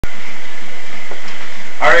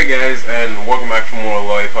Alright guys, and welcome back for more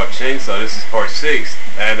Lollipop Chainsaw. This is part 6,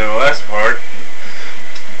 and in the last part,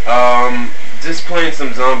 just playing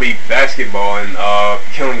some zombie basketball and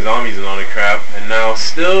killing zombies and all that crap, and now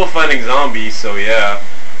still fighting zombies, so yeah,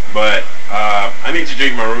 but I need to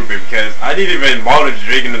drink my root beer because I didn't even bother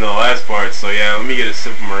drinking in the last part, so yeah, let me get a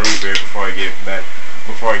sip of my root beer before I get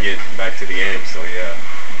back to the game, so yeah.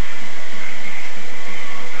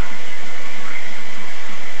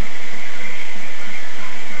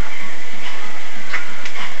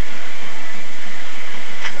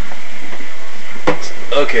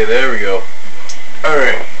 Okay, there we go.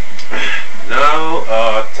 Alright. Now,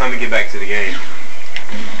 time to get back to the game.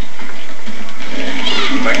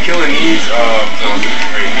 By killing these, zombies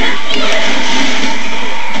right here.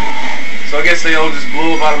 So I guess they all just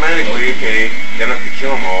blew up automatically. Okay, don't have to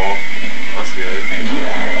kill them all. That's good.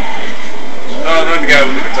 Oh, not the guy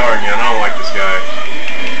with the guitar again. I don't like this guy.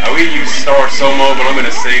 I would use Star Somo, but I'm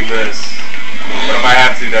gonna save this. But if I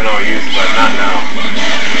have to, then I'll use it, but not now.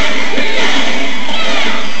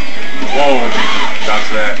 Whoa, dodge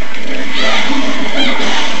that.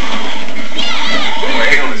 Wait,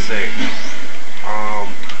 hang on a sec.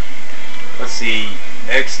 Let's see,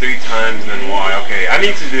 X 3 times and then Y. Okay, I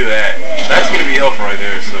need to do that. That's gonna be helpful right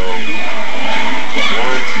there, so 1, 2,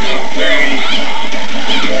 3.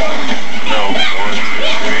 No, 1, 2,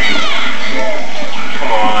 3.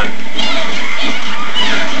 Come on.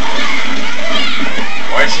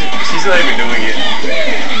 Why is she's not even doing it.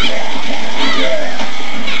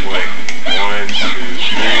 Wait. 1, 2, 3.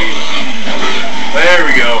 There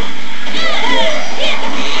we go.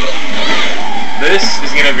 This is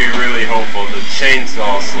gonna be really helpful. The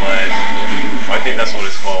chainsaw sled. I think that's what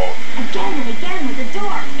it's called. Again and again with the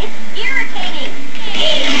door. It's irritating.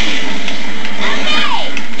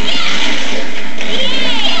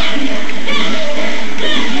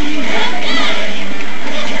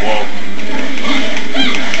 Whoa.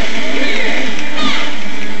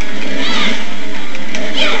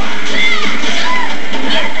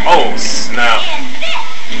 Oh, snap.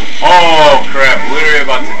 Oh, crap. Literally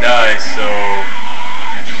about to die, so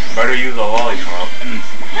better use a lollipop.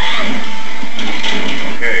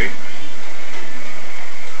 Okay.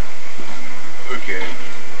 Okay.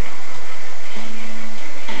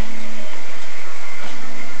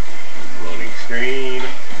 Loading screen.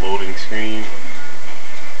 Loading screen.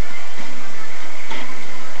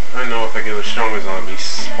 I know if I kill the strongest zombie,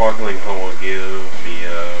 Sparkling Hull will give me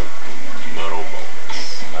a metal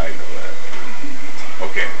bonus. I know that.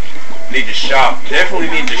 Okay. Need to shop. Definitely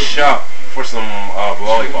need to shop for some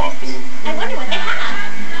lollipops. I wonder what they have.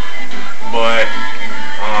 But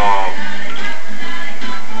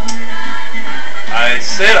I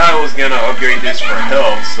said I was gonna upgrade this for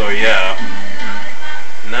health, so yeah.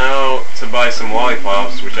 Now to buy some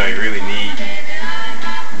lollipops, which I really need.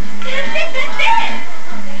 There it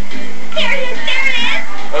is, there it is.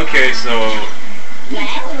 Okay, so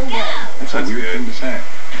Let's go. That's a weird thing to say.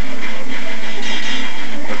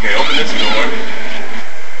 okay, open this door.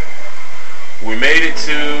 We made it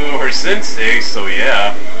to her sensei, so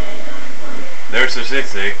yeah. There's her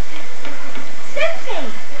sensei. Sensei.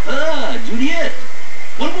 Ah, Juliet.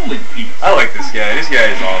 One moment, please. I like this guy. This guy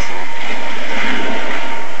is awesome.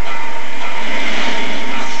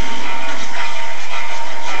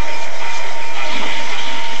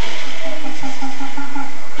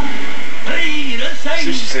 Hey, that's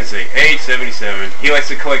Sushi Sensei, age 77. He likes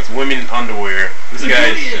to collect women underwear. This guy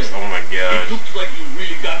is just, oh my god. It looks like you've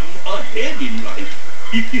really gotten ahead in life.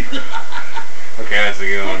 Okay, that's a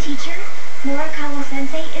good My one. teacher, Morikawa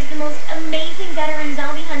Sensei, is the most amazing veteran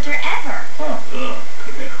zombie hunter ever.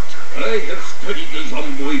 Correct. I have studied the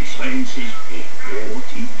zomboid sciences for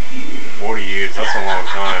 40 years. 40 years, that's a long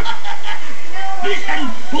time. Listen,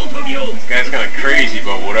 both of you. This guy's kind of crazy,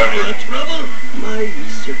 but whatever. Trouble. My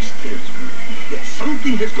research tells me that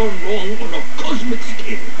something has gone wrong on a cosmic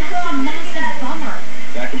scale. That's a massive bummer.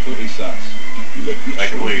 That completely sucks. Let me That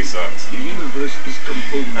show completely you. sucks. The universe is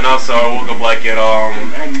composed. And also, I woke up like at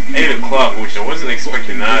 8 o'clock, which I wasn't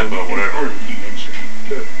expecting that, but whatever.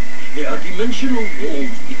 There are dimensional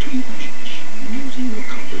walls between each. Using a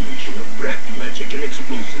combination of black magic and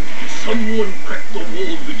explosives, someone cracked the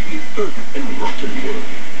wall between Earth and Rotten World,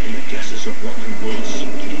 and the gases of Rotten World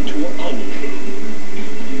seeped into our world.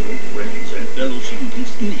 Your friends and fellow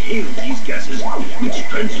students inhaled these gases, which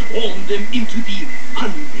transformed them into the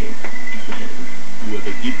undead.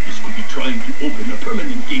 Whoever did this could be trying to open a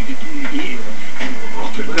permanent gate between here and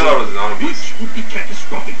Rotten Look at all World, those zombies. which would be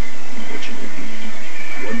catastrophic. Unfortunately,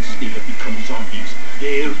 once they have become zombies,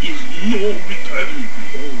 there is no return.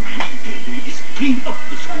 All we can do is clean up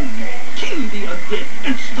the school, kill the undead,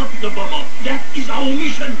 and stop the bomber. That is our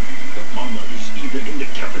mission. The bomber is either in the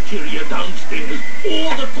cafeteria downstairs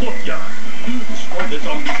or the courtyard. You destroy the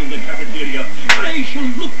zombies in the cafeteria. I shall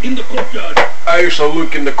look in the courtyard. I shall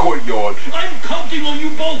look in the courtyard. I'm counting on you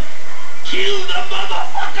both. Kill the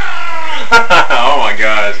motherfuckers! Oh my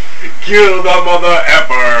gosh. Kill the mother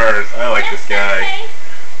effers. I like this guy. Sensei.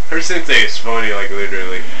 Her sensei is funny, like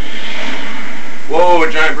literally. Whoa,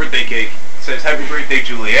 a giant birthday cake. It says happy birthday,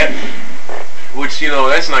 Juliet. Which, you know,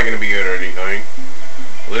 that's not gonna be good or anything.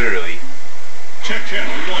 Literally. Check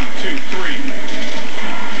channel 1, 2, 3.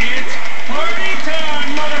 It's party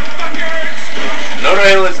time, motherfuckers! No, the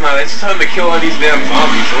hell it's not. It's time to kill all these damn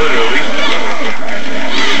zombies, literally.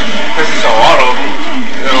 Because it's a lot of them.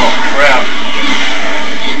 Oh, crap.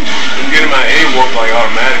 I'm getting my A warp like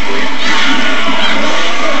automatically.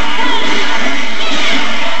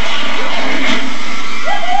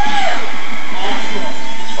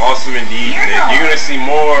 Awesome indeed, Nick. You're gonna see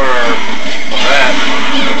more of that.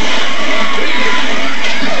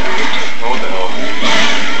 Oh, what the hell?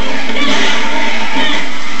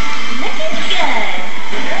 Looking good.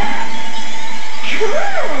 Cool.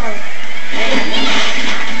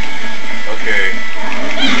 Okay.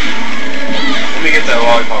 Let me get that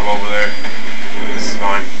lollipop over there. This is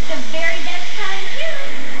fine. The very best kind here.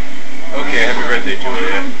 Okay, happy birthday,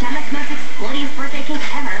 Julia. Dumbest, most explodious birthday cake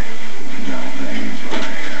ever.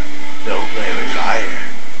 Don't play with fire.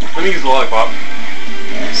 Let me use the lollipop.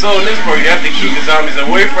 So in this part, you have to keep the zombies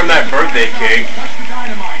away from that birthday cake.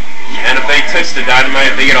 And if they touch the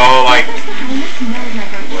dynamite, they get all like...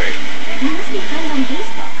 Wait.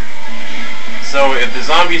 So if the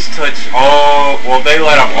zombies touch all... Well, if they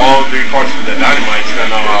light up all 3 parts of the dynamite, then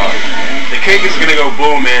the cake is gonna go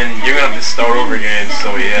boom and you're gonna have to start over again,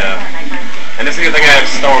 so yeah. And this is a good thing I have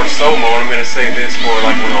Star Soul mode. I'm gonna save this for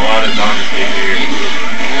like when a lot of zombies get here.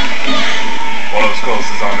 Well, it was close.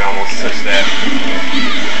 The zombie almost touched that.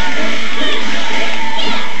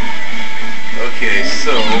 Okay,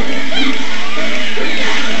 so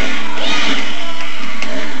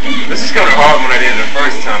this is kind of hard when I did it the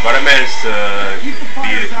first time, but I managed to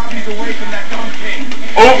beat it.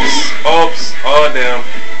 Oops! Oops! Oh damn!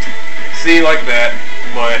 See, like that.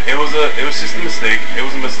 But it was just a mistake. It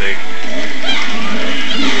was a mistake.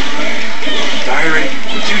 Diary,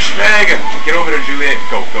 douchebag! Get over there, Juliet.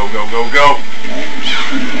 Go, go, go, go, go!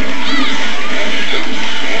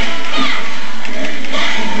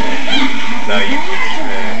 Now you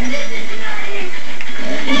douchebag.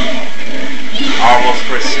 I almost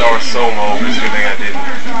pressed Star Soul mode, but it's a good thing I didn't.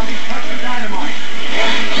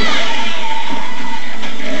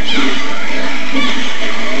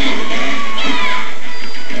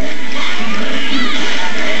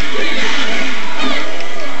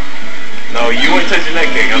 No, you ain't touching that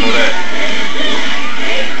cake, I know that.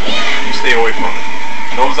 You stay away from it.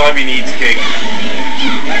 No zombie needs cake.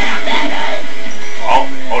 Oh,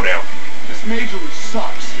 oh damn. This majorly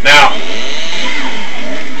sucks. Now.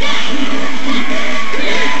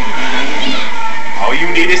 All you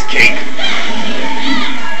need is cake.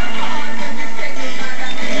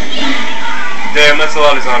 Damn, that's a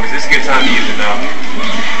lot of zombies. It's a good time to use it now.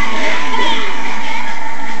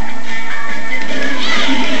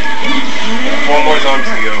 Four more zombies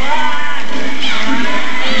to go.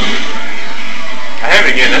 I have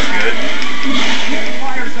it again, that's good.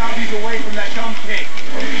 Fire zombies away from that dumb cake.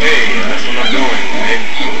 Okay, that's what I'm doing, man.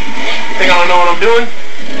 You think I don't know what I'm doing?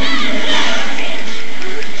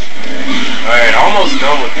 Alright, almost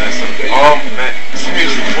done with this. Oh, man.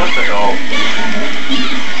 Seriously, what the hell?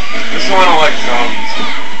 This one I don't like zombies.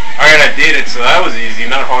 Alright, I did it, so that was easy.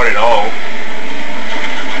 Not hard at all.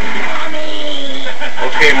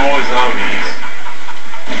 Okay, more zombies.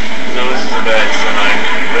 No, this is a bad sign.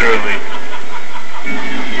 Literally.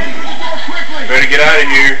 Better get out of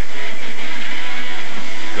here.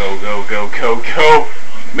 Go, go, go, go, go.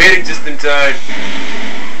 Made it just in time.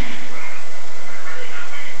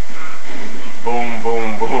 Boom,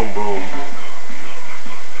 boom, boom, boom.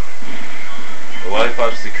 The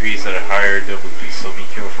lollipops decrease at a higher difficulty, so be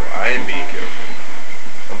careful. I am being careful.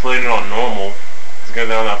 I'm playing it on normal. It's because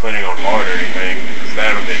I'm not playing on hard or anything. Because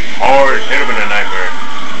that would have been hard. It would have been a nightmare.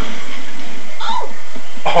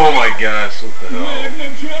 Oh my gosh, what the hell?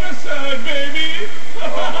 Magnum genocide, baby! Oh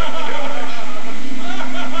my gosh.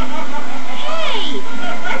 Hey!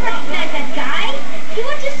 I recognize that guy. He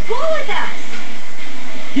went to school with us.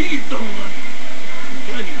 He's the one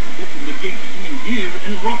planning to open the gate between here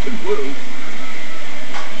and Rotten World.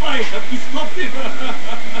 I have to stop him.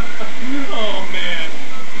 Oh man,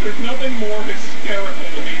 there's nothing more hysterical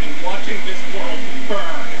to me than watching this world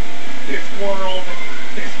burn. This world,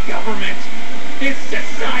 this government, this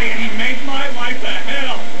society make my life a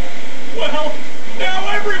hell. Well,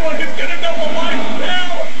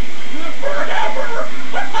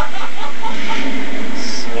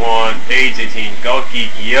 age 18. Golf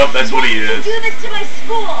geek. Yep, that's what he Why is. did you do this to my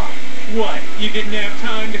school? What? You didn't have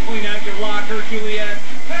time to clean out your locker, Juliet?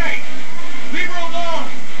 Hey! Leave her alone!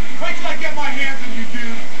 Wait till I get my hands on you,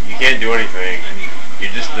 dude! You can't do anything. I mean,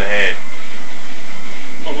 You're just the head.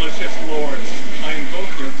 malicious lords, I invoke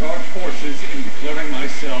your dark forces in declaring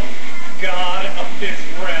myself God of this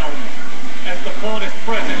realm. As the pawn is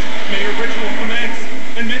present, may your ritual commence,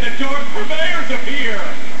 and may the dark purveyors appear!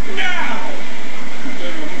 Now!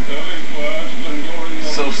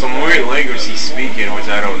 So some weird language he's speaking, which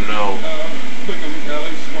I don't know.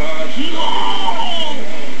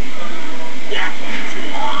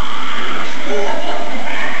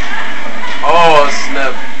 Oh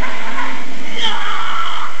snap!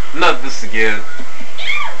 Not this again.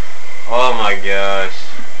 Oh my gosh.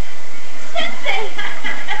 Sensei!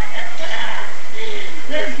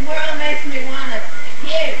 This world makes me want to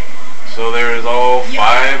puke. So there's all 5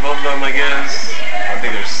 of them, I guess. I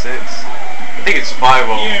think there's 6. I think it's 5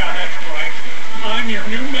 of them. Yeah, that's right. I'm your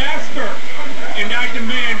new master. And I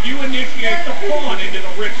demand you initiate the pawn into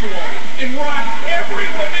the ritual and rock every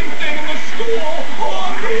living thing in the school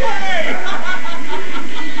along the way!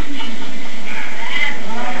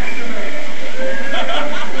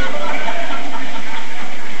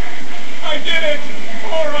 I did it!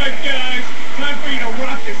 Alright guys, time for you to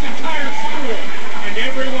rock this entire school and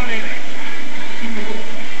everyone in it.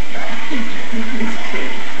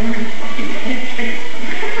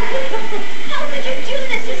 How could you do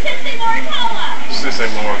this to Sensei Morikawa? Sensei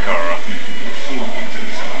Morikawa.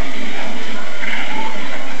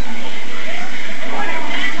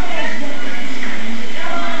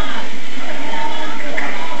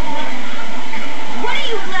 What are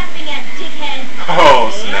you laughing at, dickhead?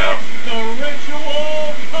 Oh snap. The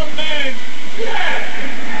ritual commences!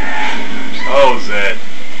 Oh Zed.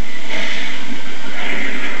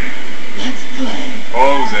 Let's play.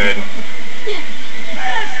 Oh Zed.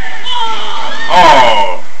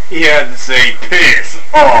 Oh, he had to say piss.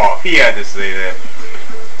 Oh, he had to say that.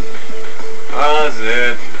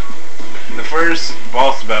 Zed. The first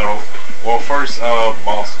boss battle, well, first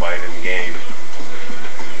boss fight in the game.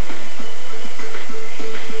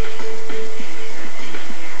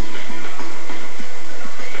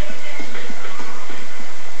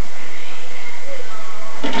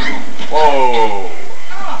 Whoa!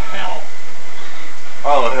 Oh, hell!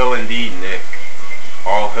 All hell indeed, Nick.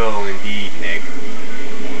 All hell indeed, Nick.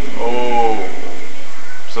 Oh.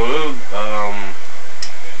 So,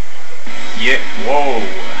 yeah, whoa.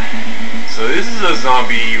 So this is a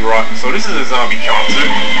zombie rock, so this is a zombie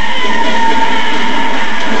concert.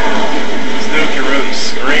 Still can really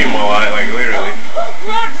scream a lot, like literally.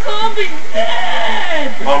 Rock zombie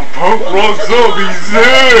dead! I'm Punk Rock Zombie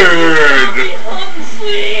Zed!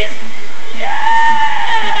 Please!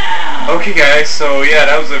 Yeah! Okay guys, so yeah,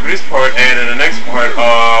 that was it for this part, and in the next part,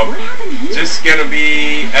 just gonna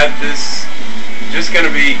be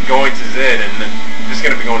going to Zed, and just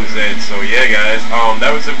gonna be going to Zed. So yeah guys,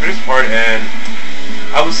 that was it for this part, and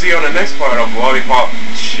I will see you on the next part of Lollipop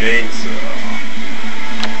Chainsaw.